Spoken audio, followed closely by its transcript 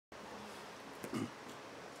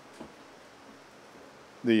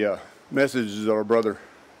The messages that our brother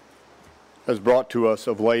has brought to us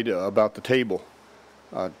of late about the table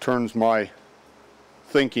turns my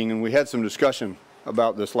thinking, and we had some discussion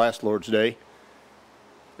about this last Lord's Day,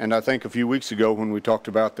 and I think a few weeks ago when we talked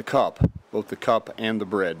about the cup, both the cup and the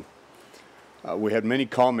bread. We had many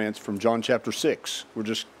comments from John chapter 6. We're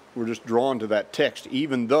just drawn to that text,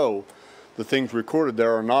 even though the things recorded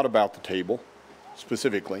there are not about the table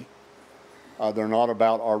specifically. They're not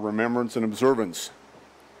about our remembrance and observance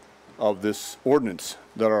of this ordinance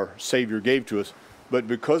that our Savior gave to us, but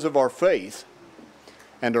because of our faith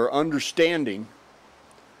and our understanding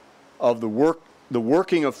of the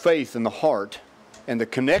working of faith in the heart and the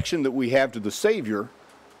connection that we have to the Savior,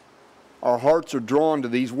 our hearts are drawn to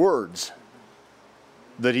these words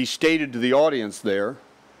that he stated to the audience there.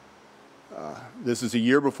 This is a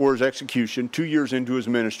year before his execution, 2 years into his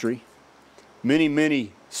ministry,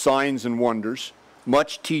 many signs and wonders,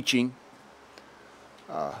 much teaching,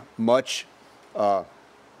 much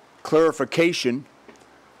clarification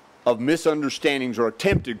of misunderstandings or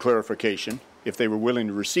attempted clarification, if they were willing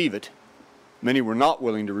to receive it. Many were not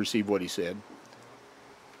willing to receive what he said.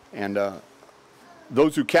 And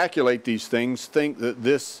those who calculate these things think that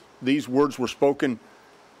these words were spoken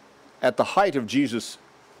at the height of Jesus'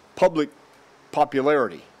 public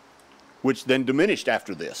popularity, which then diminished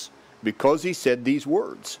after this, because he said these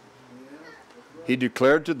words. He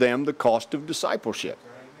declared to them the cost of discipleship.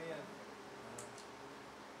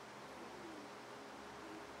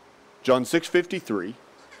 John 6:53,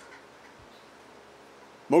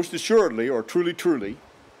 most assuredly, or truly,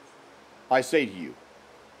 I say to you,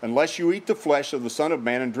 unless you eat the flesh of the Son of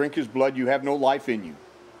Man and drink his blood, you have no life in you.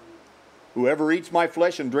 Whoever eats my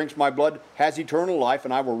flesh and drinks my blood has eternal life,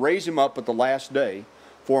 and I will raise him up at the last day.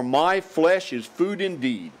 For my flesh is food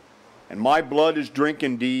indeed, and my blood is drink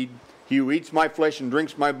indeed. He who eats my flesh and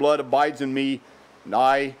drinks my blood abides in me, and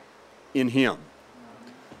I in him.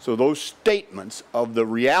 So those statements of the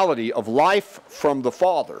reality of life from the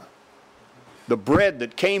Father, the bread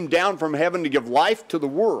that came down from heaven to give life to the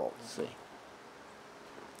world, see,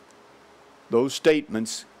 those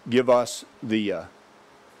statements give us the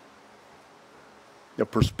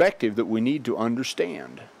perspective that we need to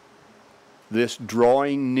understand. This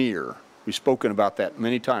drawing near. We've spoken about that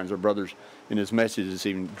many times, our brothers, in his message this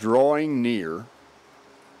evening. Drawing near.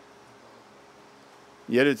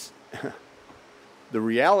 Yet it's, the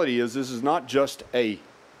reality is this is not just a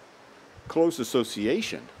close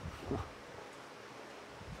association,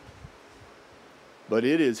 but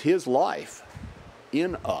it is his life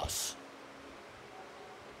in us.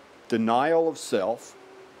 Denial of self,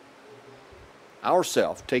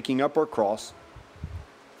 ourself, taking up our cross,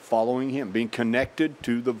 following him, being connected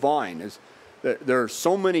to the vine. There are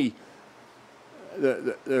so many,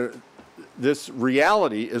 this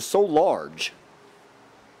reality is so large,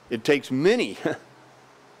 it takes many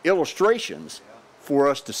illustrations for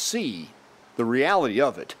us to see the reality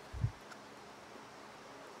of it.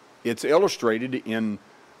 It's illustrated in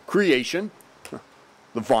creation,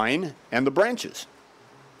 the vine and the branches.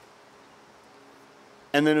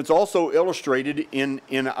 And then it's also illustrated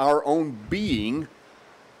in our own being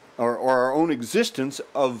or our own existence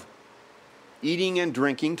of eating and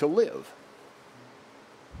drinking to live.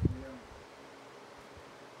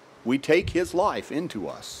 We take his life into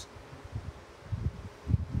us.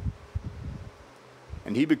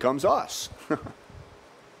 And he becomes us.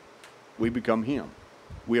 We become him.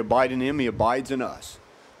 We abide in him, he abides in us.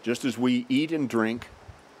 Just as we eat and drink,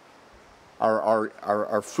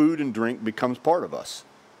 our food and drink becomes part of us.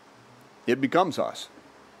 It becomes us.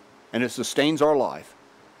 And it sustains our life.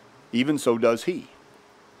 Even so does he.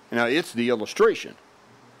 Now, it's the illustration.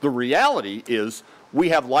 The reality is we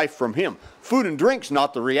have life from him. Food and drink's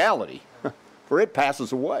not the reality, for it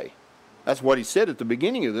passes away. That's what he said at the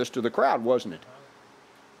beginning of this to the crowd, wasn't it?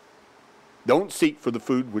 Don't seek for the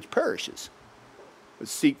food which perishes, but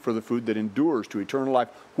seek for the food that endures to eternal life,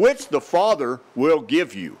 which the Father will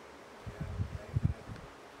give you.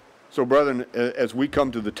 So, brethren, as we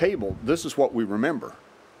come to the table, this is what we remember.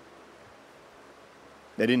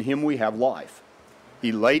 That in him we have life.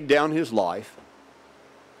 He laid down his life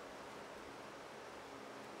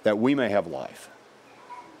that we may have life.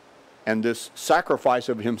 And this sacrifice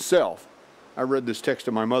of himself, I read this text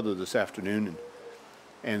to my mother this afternoon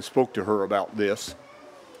and spoke to her about this.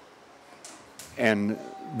 And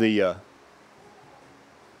that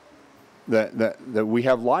we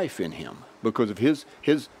have life in him because of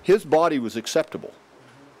his body was acceptable.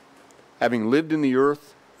 Having lived in the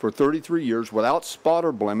earth for 33 years without spot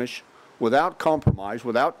or blemish, without compromise,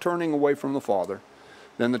 without turning away from the Father,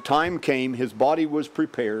 then the time came, his body was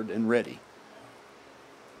prepared and ready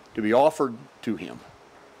to be offered to him.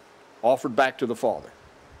 offered back to the Father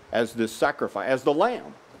as this sacrifice, as the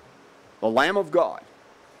Lamb of God.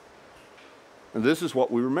 And this is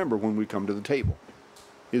what we remember when we come to the table,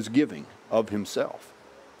 his giving of himself.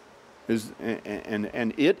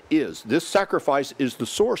 And it is, this sacrifice is the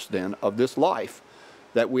source then of this life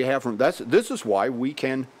that we have from, this is why we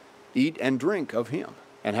can eat and drink of him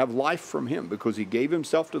and have life from him, because he gave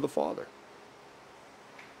himself to the Father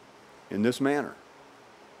in this manner.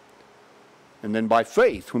 And then by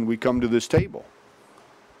faith, when we come to this table,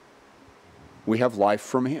 we have life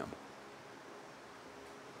from him.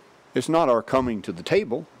 It's not our coming to the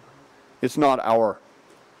table. It's not our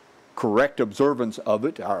correct observance of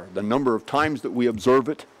it, the number of times that we observe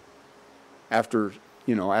it after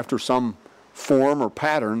some form or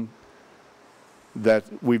pattern that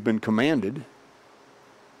we've been commanded.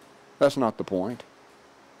 That's not the point.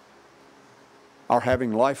 Our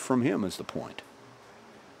having life from him is the point.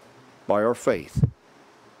 By our faith.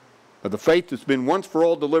 By the faith that's been once for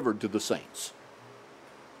all delivered to the saints.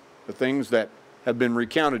 The things that have been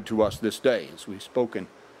recounted to us this day, as we've spoken.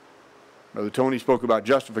 Brother Tony spoke about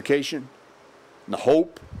justification, and the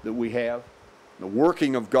hope that we have, the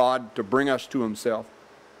working of God to bring us to himself.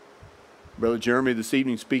 Brother Jeremy this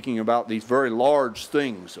evening speaking about these very large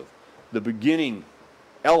things of the beginning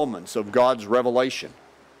elements of God's revelation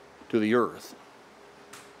to the earth.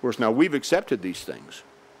 Of course, now we've accepted these things.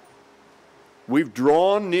 We've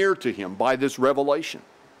drawn near to him by this revelation.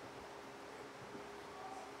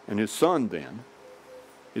 And his Son then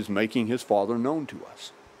is making his Father known to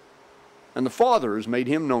us. And the Father has made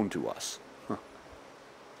him known to us.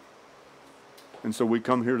 And so we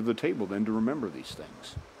come here to the table then to remember these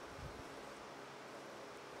things.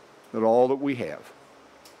 That all that we have,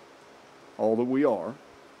 all that we are,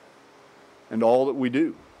 and all that we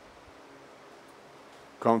do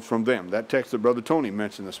comes from them. That text that Brother Tony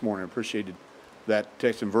mentioned this morning, I appreciated that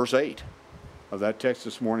text in verse 8 of that text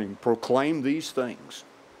this morning. Proclaim these things.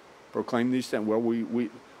 Proclaim these things. Well,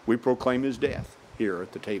 we proclaim his death here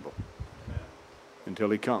at the table until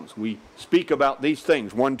he comes. We speak about these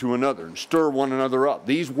things one to another and stir one another up.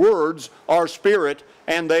 These words are spirit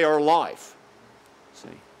and they are life. See?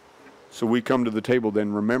 So we come to the table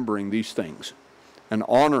then remembering these things and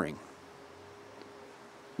honoring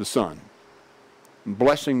the Son and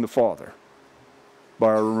blessing the Father by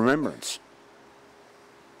our remembrance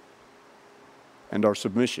and our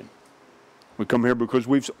submission. We come here because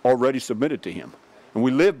we've already submitted to him. And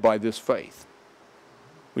we live by this faith.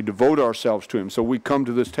 We devote ourselves to him. So we come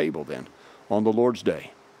to this table then on the Lord's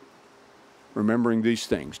Day, remembering these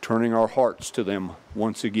things, turning our hearts to them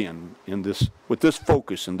once again with this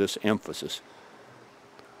focus and this emphasis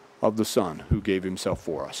of the Son who gave himself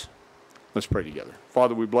for us. Let's pray together.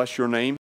 Father, we bless your name.